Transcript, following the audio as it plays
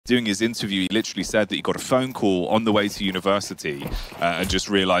doing his interview, he literally said that he got a phone call on the way to university and just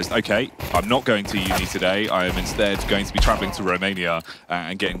realized, okay, I'm not going to uni today. I am instead going to be traveling to Romania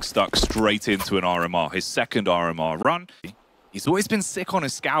and getting stuck straight into an RMR, his second RMR run. He's always been sick on a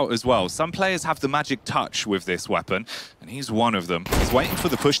scout as well. Some players have the magic touch with this weapon, and he's one of them. He's waiting for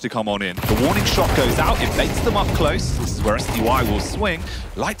the push to come on in. The warning shot goes out, it baits them up close. This is where SDY will swing.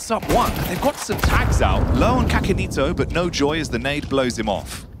 Lights up one. They've got some tags out. Low on Kakanito, but no joy as the nade blows him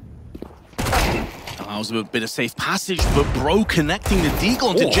off. Allows a bit of safe passage, but Bro connecting the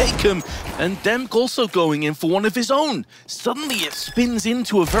deagle onto Jacob, and Demk also going in for one of his own. Suddenly it spins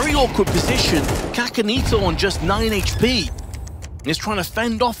into a very awkward position. Kakanito on just 9 HP. Is trying to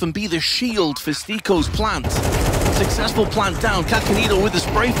fend off and be the shield for Stiko's plant. Successful plant down. Kakanito with the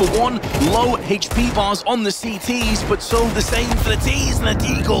spray for one. Low HP bars on the CTs, but so the same for the Ts and the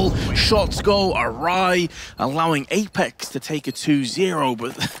deagle. Shots go awry, allowing Apeks to take a 2-0,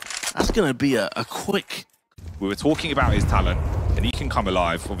 but that's going to be a quick... We were talking about his talent, and he can come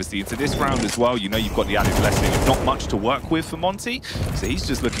alive, obviously, into this round as well. You know you've got the added blessing of not much to work with for Monte, so he's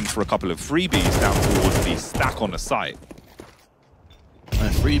just looking for a couple of freebies down towards the stack on the site. A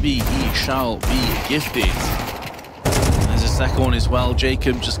freebie he shall be gifted. There's a second one as well.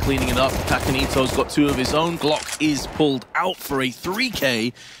 Jacob just cleaning it up. Kakanito's got two of his own. Glock is pulled out for a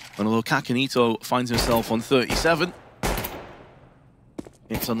 3K. And although Kakanito finds himself on 37,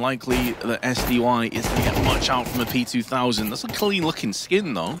 it's unlikely that SDY is going to get much out from a P2000. That's a clean looking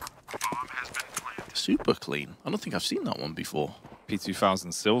skin though. Super clean. I don't think I've seen that one before.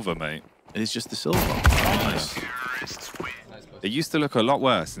 P2000 silver, mate. It is just the silver. Nice. They used to look a lot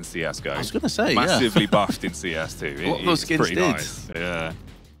worse in CSGO. I was going to say, massively buffed in CS2. What those skins pretty did. Nice. Yeah.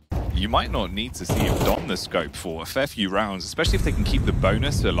 You might not need to see him don the scope for a fair few rounds, especially if they can keep the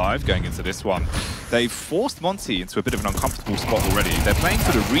bonus alive going into this one. They've forced Monte into a bit of an uncomfortable spot already. They're playing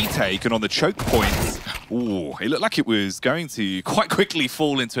for the retake, and on the choke points, ooh, it looked like it was going to quite quickly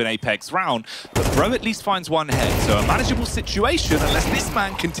fall into an Apeks round, but Bro at least finds one head, so a manageable situation unless this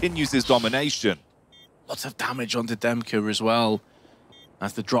man continues his domination. Lots of damage onto Demka as well,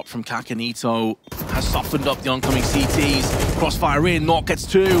 as the drop from Kakanito has softened up the oncoming CTs. Crossfire in, Nork gets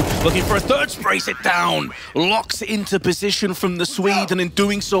two, looking for a third, sprays it down, locks into position from the Swede, and in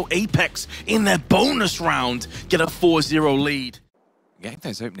doing so, Apeks, in their bonus round, get a 4-0 lead. Getting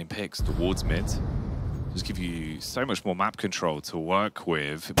those opening picks towards mid just give you so much more map control to work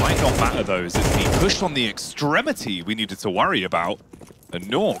with. It might not matter though, as it's the push on the extremity we needed to worry about. And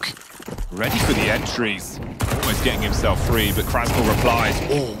Nork, ready for the entries. Almost getting himself free, but Krasnal replies.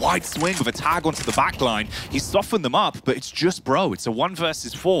 Oh, wide swing with a tag onto the backline. He's softened them up, but it's just Bro. It's a 1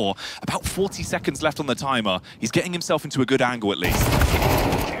 versus 4. About 40 seconds left on the timer. He's getting himself into a good angle at least.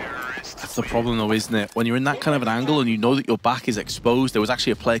 That's the problem though, isn't it? When you're in that kind of an angle and you know that your back is exposed, there was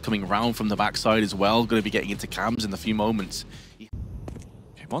actually a player coming around from the backside as well, going to be getting into cams in a few moments.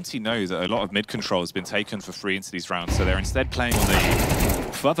 Monte knows that a lot of mid control has been taken for free into these rounds, so they're instead playing on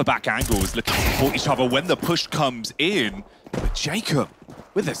the further back angles, looking to support each other when the push comes in. But Jacob,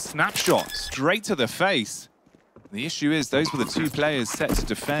 with a snapshot straight to the face. The issue is those were the two players set to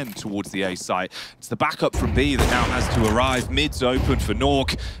defend towards the A site. It's the backup from B that now has to arrive. Mid's open for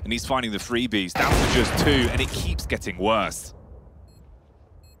Nork, and he's finding the freebies. Down to just 2, and it keeps getting worse.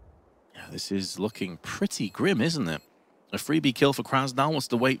 Yeah, this is looking pretty grim, isn't it? A freebie kill for Krasnal. Wants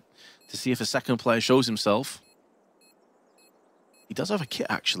to wait to see if a second player shows himself. He does have a kit,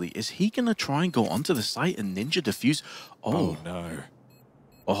 actually. Is he going to try and go onto the site and ninja defuse? Oh, no.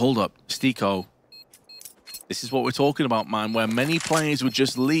 Oh, hold up. Stiko. This is what we're talking about, man, where many players would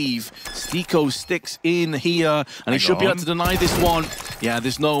just leave. Stiko sticks in here, and he should be able to deny this one. Yeah,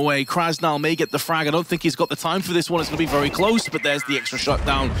 there's no way. Krasnal may get the frag. I don't think he's got the time for this one. It's going to be very close, but there's the extra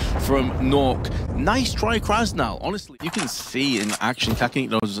shutdown from Nork. Nice try, Krasnal. Honestly, you can see in action,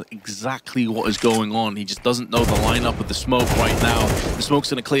 Kakanito knows exactly what is going on. He just doesn't know the lineup of the smoke right now. The smoke's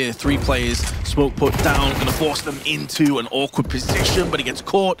going to clear 3 players. Smoke put down, going to force them into an awkward position, but he gets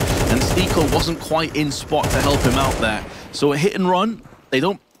caught, and Stiko wasn't quite in spot to help him out there. So a hit and run. They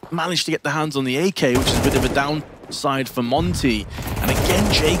don't manage to get their hands on the AK, which is a bit of a downside for Monte. And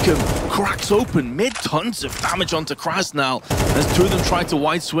again, Jacob cracks open mid, tons of damage onto Krasnal as 2 of them try to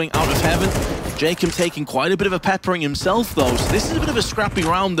wide swing out of heaven. Jacob taking quite a bit of a peppering himself though, so this is a bit of a scrappy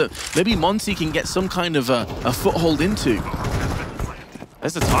round that maybe Monte can get some kind of a foothold into.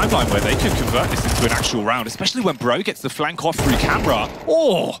 There's a timeline where they could convert this into an actual round, especially when Bro gets the flank off through camera.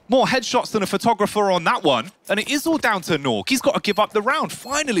 Oh, more headshots than a photographer on that one. And it is all down to Nork. He's got to give up the round.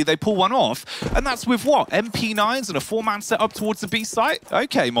 Finally, they pull one off. And that's with what? MP9s and a 4-man setup towards the B site?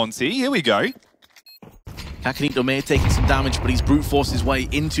 Okay, Monte, here we go. Kakanito may have taken some damage, but he's brute forced his way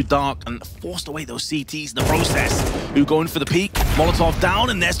into dark and forced away those CTs in the process. Who going for the peak? Molotov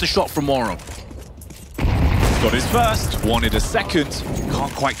down, and there's the shot from Moro. Got his first, wanted a second.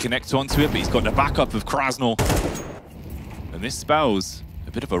 Can't quite connect onto it, but he's got the backup of Krasnal. And this spells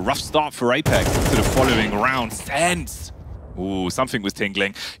a bit of a rough start for Apeks into the following round. ENCE. Ooh, something was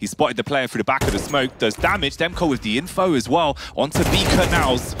tingling. He spotted the player through the back of the smoke, does damage. Demko with the info as well. Onto B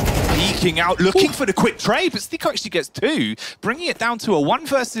Canals, peeking out, looking for the quick trade, but Stiko actually gets two, bringing it down to a 1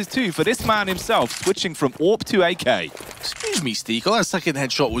 versus 2 for this man himself, switching from AWP to AK. Excuse me, Stiko, that second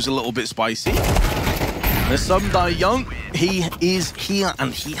headshot was a little bit spicy. There's Sumdai Young, he is here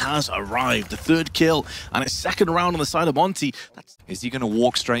and he has arrived. The third kill and a second round on the side of Monte. Is he going to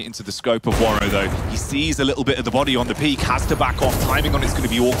walk straight into the scope of Waro though? He sees a little bit of the body on the peak, has to back off, timing on it's going to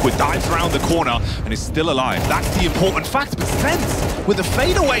be awkward, dives around the corner and is still alive. That's the important fact, but ENCE with a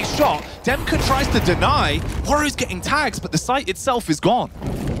fadeaway shot, Demka tries to deny, Waro's getting tags, but the site itself is gone.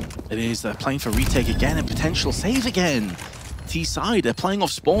 It is, they're playing for retake again and potential save again. T-side, they're playing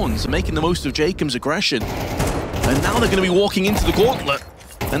off spawns, making the most of Jacob's aggression. And now they're going to be walking into the gauntlet.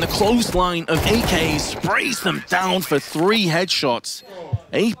 And the clothesline of AK sprays them down for 3 headshots.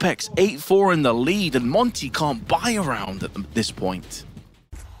 Apeks 8-4 in the lead, and Monte can't buy around at this point.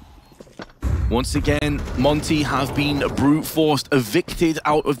 Once again, Monte have been brute forced, evicted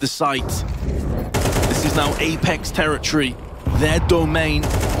out of the site. This is now Apeks territory, their domain.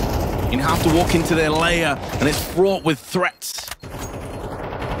 You have to walk into their lair, and it's fraught with threats.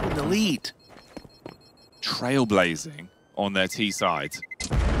 In the lead. Trailblazing on their T side.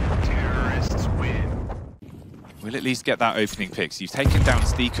 Terrorists win. We'll at least get that opening pick. So you've taken down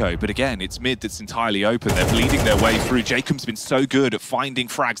Stiko, but again, it's mid that's entirely open. They're bleeding their way through. Jacob's been so good at finding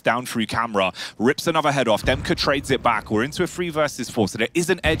frags down through camera. Rips another head off. Demka trades it back. We're into a 3 versus 4, so there is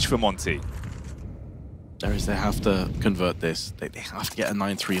an edge for Monte. There is, they have to convert this. They have to get a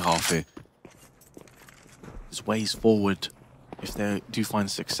 9-3 half here. There's ways forward if they do find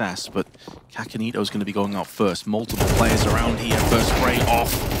success, but Kakanito's going to be going out first. Multiple players around here. First spray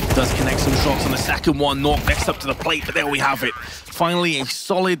off. Does connect some shots on the second one. Nork next up to the plate, but there we have it. Finally, a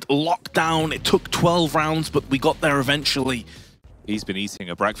solid lockdown. It took 12 rounds, but we got there eventually. He's been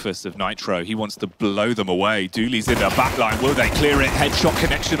eating a breakfast of nitro. He wants to blow them away. Dooley's in the backline. Will they clear it? Headshot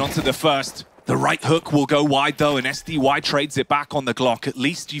connection onto the first. The right hook will go wide though, and SDY trades it back on the Glock. At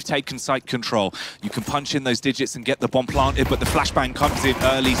least you've taken site control. You can punch in those digits and get the bomb planted, but the flashbang comes in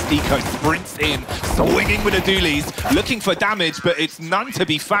early. Stiko sprints in, swinging with the Doolies, looking for damage, but it's none to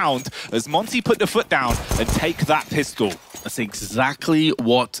be found as Monte put the foot down and take that pistol. That's exactly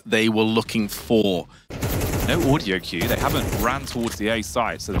what they were looking for. No audio cue, they haven't ran towards the A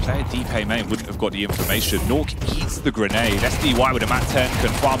site, so the player DP main wouldn't have got the information. Nork eats the grenade. SDY with a Mac 10 can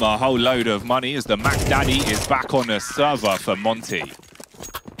farm a whole load of money as the Mac Daddy is back on the server for Monte.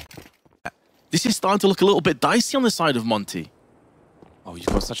 This is starting to look a little bit dicey on the side of Monte. Oh, you've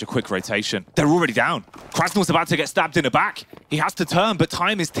got such a quick rotation. They're already down. Krasnal's about to get stabbed in the back. He has to turn, but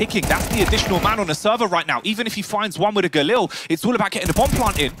time is ticking. That's the additional man on the server right now. Even if he finds one with a Galil, it's all about getting the bomb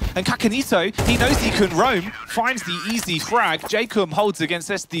plant in. And Kakanito, he knows he can roam, finds the easy frag. Jacob holds against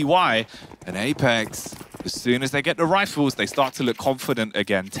SDY. And Apeks, as soon as they get the rifles, they start to look confident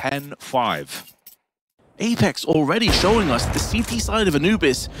again. 10-5. Apeks already showing us the CT side of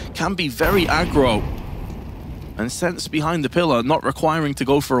Anubis can be very aggro. And ENCE behind the pillar, not requiring to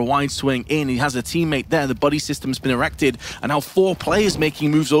go for a wide swing in. He has a teammate there, the buddy system's been erected, and now 4 players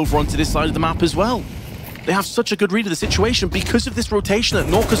making moves over onto this side of the map as well. They have such a good read of the situation because of this rotation that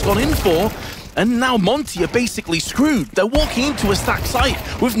Nork has gone in for, and now Monte are basically screwed. They're walking into a stacked site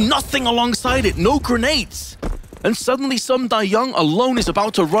with nothing alongside it, no grenades. And suddenly Sumdai Young alone is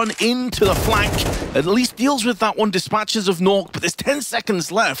about to run into the flank. At least deals with that one, dispatches of Nork, but there's 10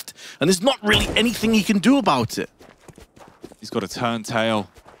 seconds left, and there's not really anything he can do about it. He's got to turn tail,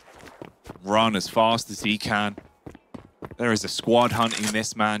 run as fast as he can. There is a squad hunting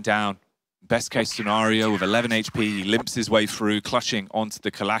this man down. Best case scenario with 11 HP, he limps his way through, clutching onto the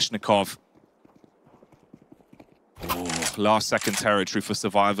Kalashnikov. Oh, last second territory for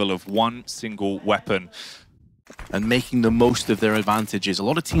survival of one single weapon. And making the most of their advantages. A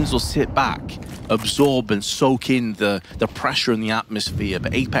lot of teams will sit back, absorb and soak in the pressure in the atmosphere,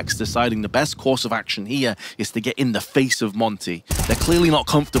 but Apeks deciding the best course of action here is to get in the face of Monte. They're clearly not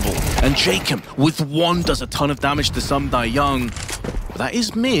comfortable, and Jacob with one does a ton of damage to Sumdai Young. But that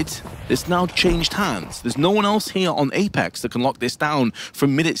is mid. It's now changed hands. There's no one else here on Apeks that can lock this down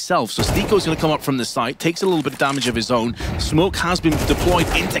from mid itself. So Stiko's going to come up from the site, takes a little bit of damage of his own. Smoke has been deployed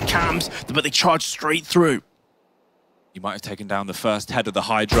into cams, but they charge straight through. You might have taken down the first head of the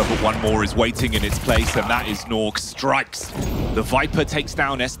Hydra, but one more is waiting in its place, and that is Nork. Strikes. The Viper takes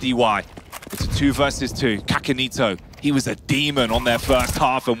down SDY. It's a 2 versus 2. Kakanito, he was a demon on their first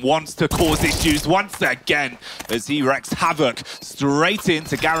half and wants to cause issues once again as he wreaks havoc straight in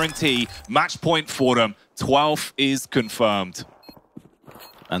to guarantee match point for them. 12 is confirmed.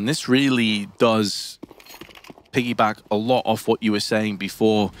 And this really does piggyback a lot off what you were saying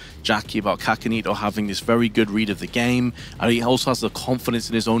before, Jackie, about Kakanito having this very good read of the game, and he also has the confidence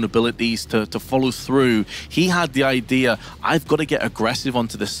in his own abilities to follow through. He had the idea, I've got to get aggressive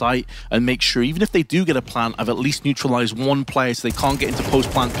onto the site and make sure, even if they do get a plant, I've at least neutralized one player so they can't get into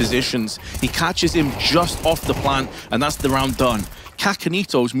post-plant positions. He catches him just off the plant, and that's the round done.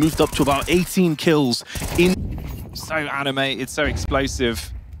 Kakanito's moved up to about 18 kills in... So animated, so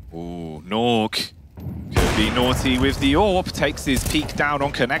explosive. Ooh, Nork. Could be naughty with the AWP, takes his peak down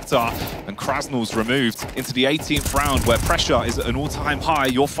on Connector, and Krasnal's removed into the 18th round where pressure is at an all-time high.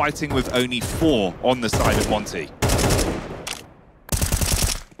 You're fighting with only 4 on the side of Monte.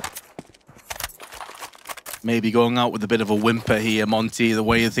 Maybe going out with a bit of a whimper here, Monte, the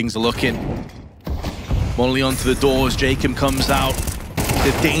way things are looking. Molly onto the doors, Jacob comes out.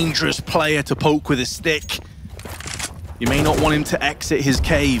 The dangerous player to poke with a stick. You may not want him to exit his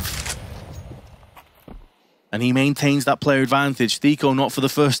cave. And he maintains that player advantage. Stiko, not for the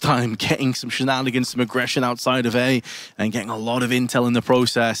first time, getting some shenanigans, some aggression outside of A, and getting a lot of intel in the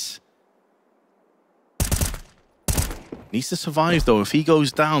process. Needs to survive, though. If he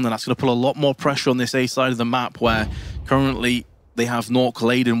goes down, then that's going to put a lot more pressure on this A side of the map, where currently they have Nork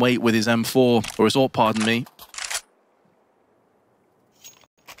laid in wait with his M4, or his AWP, pardon me.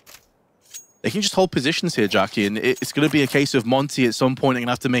 They can just hold positions here, Jackie, and it's going to be a case of Monte at some point going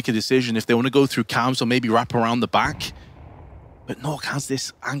to have to make a decision if they want to go through cams or maybe wrap around the back. But Nork has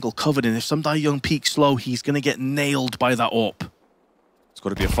this angle covered, and if some Young peaks slow, he's going to get nailed by that AWP. It's got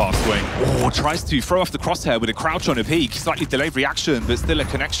to be a fast swing. Oh, tries to throw off the crosshair with a crouch on a peak. Slightly delayed reaction, but still a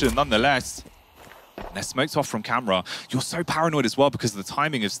connection nonetheless. And they're smoked off from camera. You're so paranoid as well because of the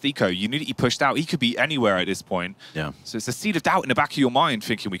timing of Stiko. You knew that he pushed out. He could be anywhere at this point. Yeah. So it's a seed of doubt in the back of your mind,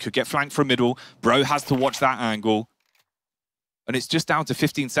 thinking we could get flanked from middle. Bro has to watch that angle. And it's just down to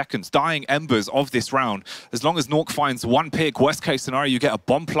 15 seconds. Dying embers of this round. As long as Nork finds one pick, worst case scenario, you get a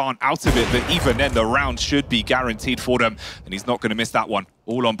bomb plant out of it. But even then, the round should be guaranteed for them. And he's not going to miss that one.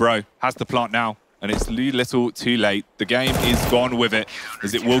 All on Bro. Has the plant now. And it's a little too late. The game is gone with it,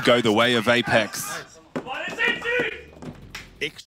 as it will go the way of Apeks.